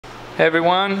Hey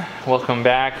everyone, welcome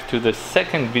back to the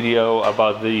second video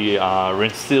about the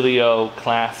Rancilio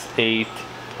Class 8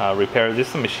 repair. This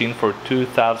is a machine for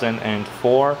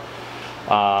 2004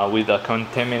 with a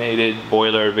contaminated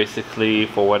boiler. Basically,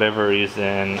 for whatever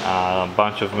reason, a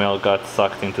bunch of milk got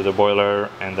sucked into the boiler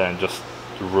and then just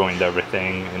ruined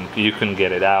everything and you couldn't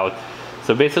get it out.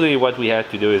 So basically what we had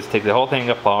to do is take the whole thing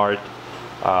apart,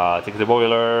 take the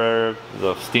boiler,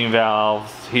 the steam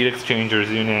valves, heat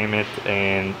exchangers, you name it,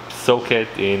 and soak it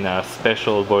in a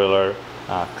special boiler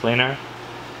cleaner,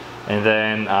 and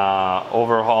then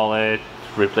overhaul it,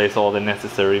 replace all the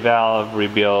necessary valves,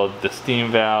 rebuild the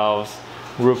steam valves,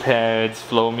 group heads,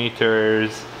 flow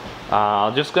meters.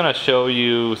 I'm just gonna show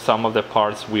you some of the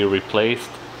parts we replaced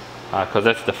because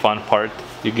that's the fun part.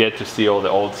 You get to see all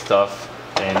the old stuff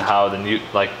and how the new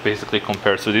basically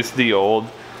compares. So this is the old.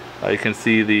 You can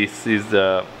see this is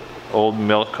the old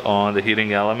milk on the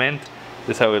heating element.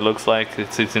 This is how it looks like.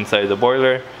 It sits inside the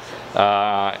boiler.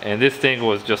 And this thing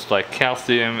was just like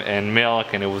calcium and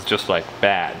milk, and it was just like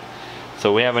bad.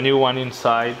 So we have a new one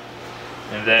inside.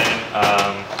 And then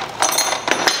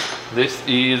this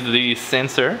is the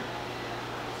sensor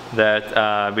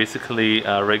that basically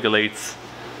regulates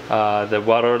the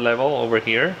water level over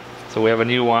here. So we have a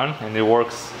new one and it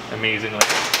works amazingly.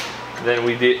 Then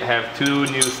we did have two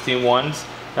new steam ones.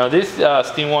 Now these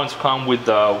steam ones come with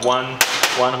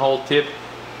one hole tip.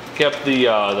 Kept the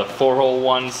 4-hole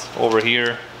ones over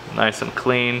here nice and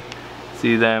clean.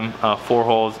 See them 4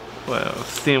 holes. Well,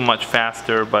 steam much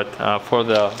faster, but for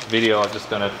the video I'm just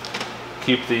gonna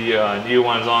keep the new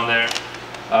ones on there.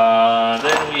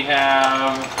 Then we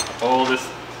have all this.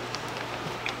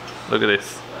 Look at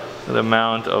this, the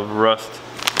amount of rust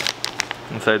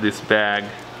inside this bag.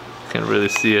 You can really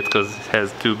see it because it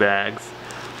has 2 bags.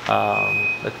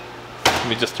 Let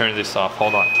me just turn this off,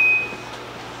 hold on.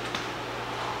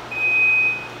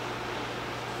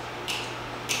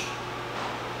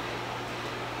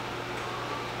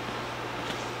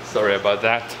 Sorry about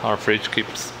that, our fridge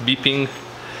keeps beeping.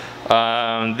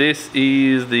 This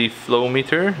is the flow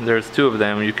meter. There's 2 of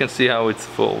them. You can see how it's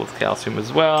full with calcium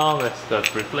as well. That's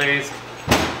got replaced.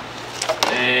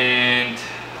 And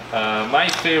my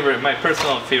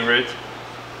personal favorite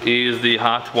is the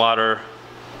hot water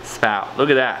spout. Look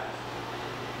at that.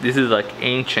 This is like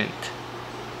ancient.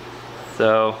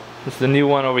 So this is the new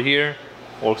one over here.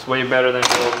 Works way better than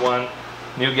the old one.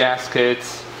 New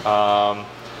gaskets.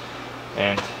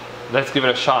 And let's give it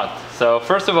a shot. So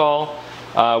first of all,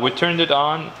 we turned it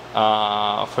on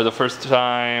for the first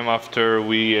time after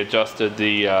we adjusted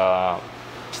the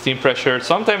steam pressure.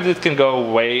 Sometimes it can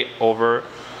go way over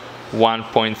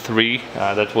 1.3.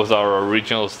 That was our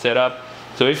original setup.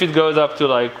 So if it goes up to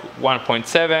like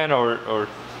 1.7 or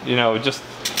you know, just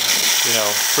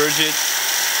purge it,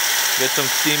 get some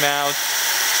steam out,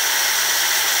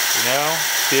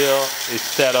 till it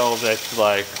settles at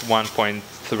like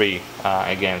 1.3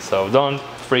 again. So don't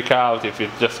freak out if it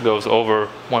just goes over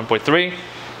 1.3.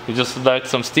 You just let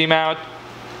some steam out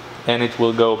and it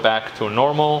will go back to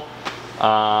normal.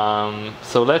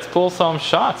 So let's pull some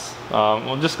shots.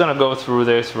 We're just gonna go through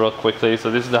this real quickly.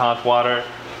 So this is the hot water.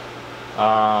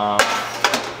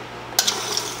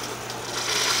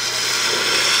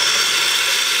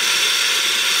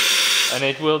 And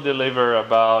it will deliver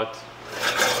about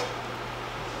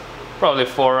probably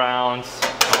 4 ounces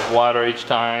of water each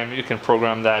time. You can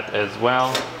program that as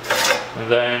well. And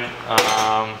then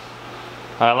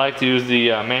I like to use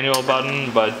the manual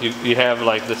button, but you have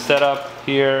like the setup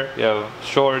here. You have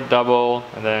short, double,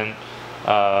 and then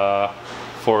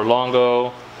for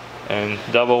longo and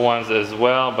double ones as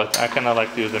well. But I kind of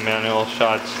like to use the manual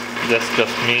shots. That's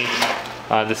just me.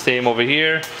 The same over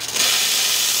here.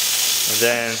 And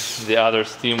then the other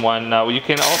steam one. Now you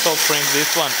can also crank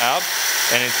this one up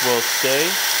and it will stay.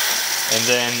 And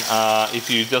then if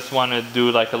you just want to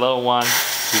do like a little one,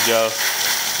 you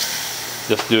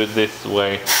just do it this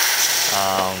way.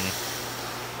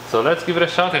 So let's give it a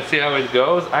shot and see how it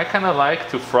goes. I kind of like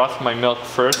to froth my milk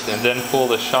first and then pull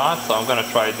the shot, so I'm gonna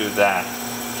try to do that.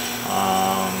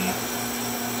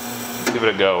 Let's give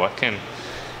it a go. I can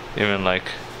even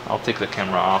I'll take the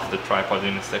camera off the tripod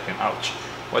in a second. Ouch.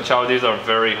 Watch out, these are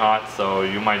very hot, so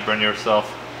you might burn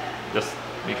yourself. Just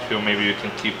make sure maybe you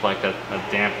can keep like a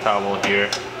damp towel here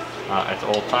at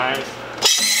all times.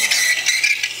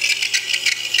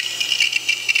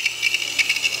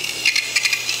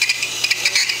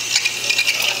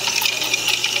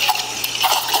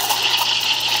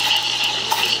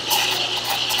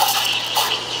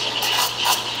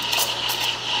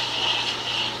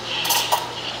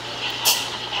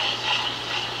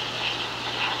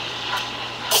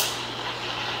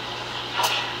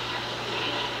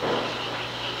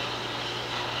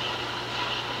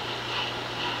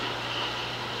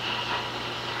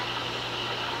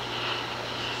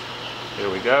 Here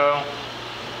we go.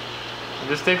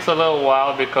 This takes a little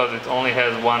while because it only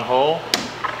has one hole,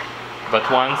 but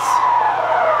once,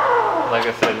 like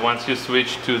I said, once you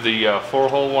switch to the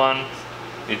 4-hole one,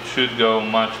 it should go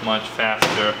much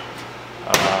faster.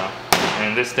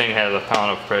 And this thing has a ton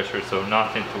of pressure, so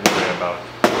nothing to worry about.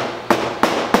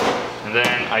 And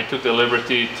then I took the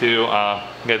liberty to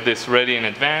get this ready in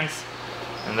advance,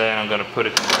 and then I'm gonna put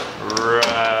it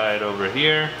right over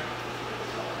here,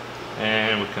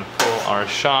 and we can pull our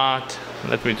shot.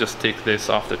 Let me just take this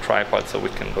off the tripod so we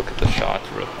can look at the shot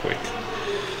real quick.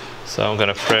 So I'm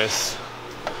gonna press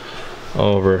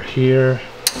over here.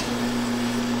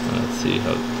 Let's see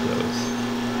how it goes.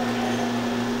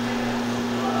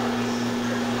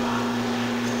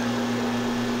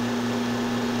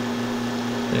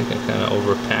 I think I kind of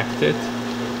overpacked it.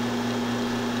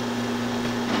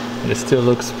 And it still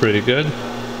looks pretty good. There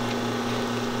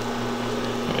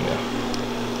we go.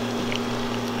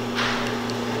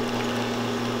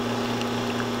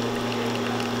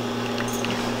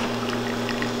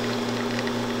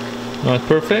 Not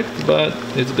perfect, but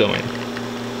it's going.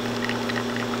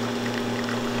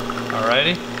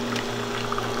 Alrighty.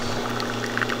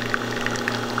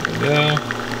 There we go.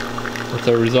 That's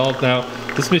our result now.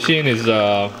 This machine is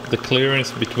the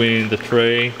clearance between the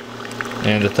tray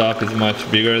and the top is much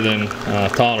bigger than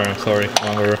taller. I'm sorry,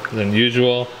 longer than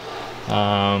usual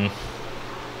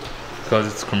because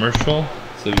it's commercial,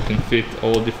 so you can fit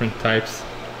all different types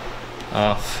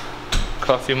of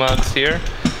coffee mugs here.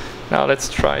 Now let's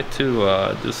try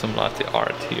to do some latte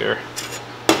art here.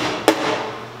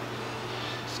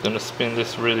 Just gonna spin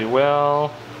this really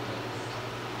well.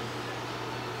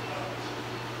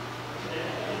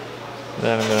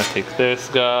 Then I'm gonna take this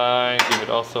guy, give it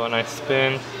also a nice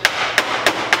spin.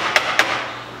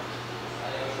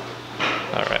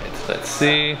 Alright, let's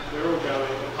see.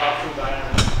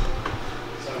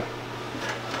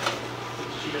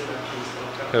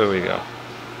 Here we go.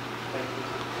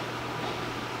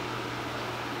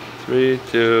 3,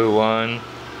 2, 1.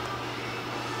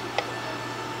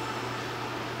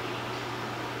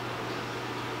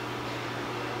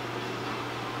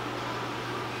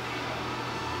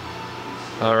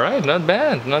 Alright, not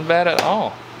bad at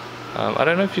all. I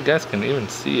don't know if you guys can even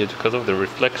see it because of the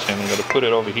reflection. I'm gonna put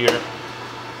it over here.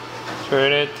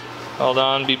 Turn it, hold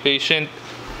on, be patient.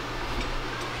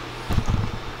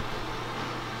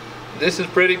 This is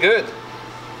pretty good.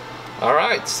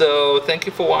 Alright, so thank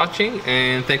you for watching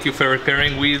and thank you for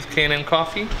repairing with K&N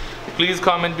Coffee. Please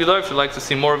comment below if you'd like to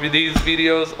see more of these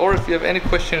videos, or if you have any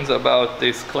questions about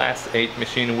this Class 8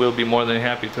 machine, we'll be more than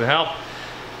happy to help.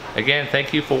 Again,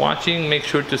 thank you for watching. Make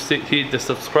sure to hit the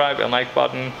subscribe and like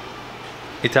button.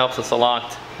 It helps us a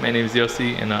lot. My name is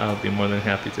Yossi and I'll be more than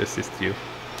happy to assist you.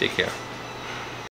 Take care.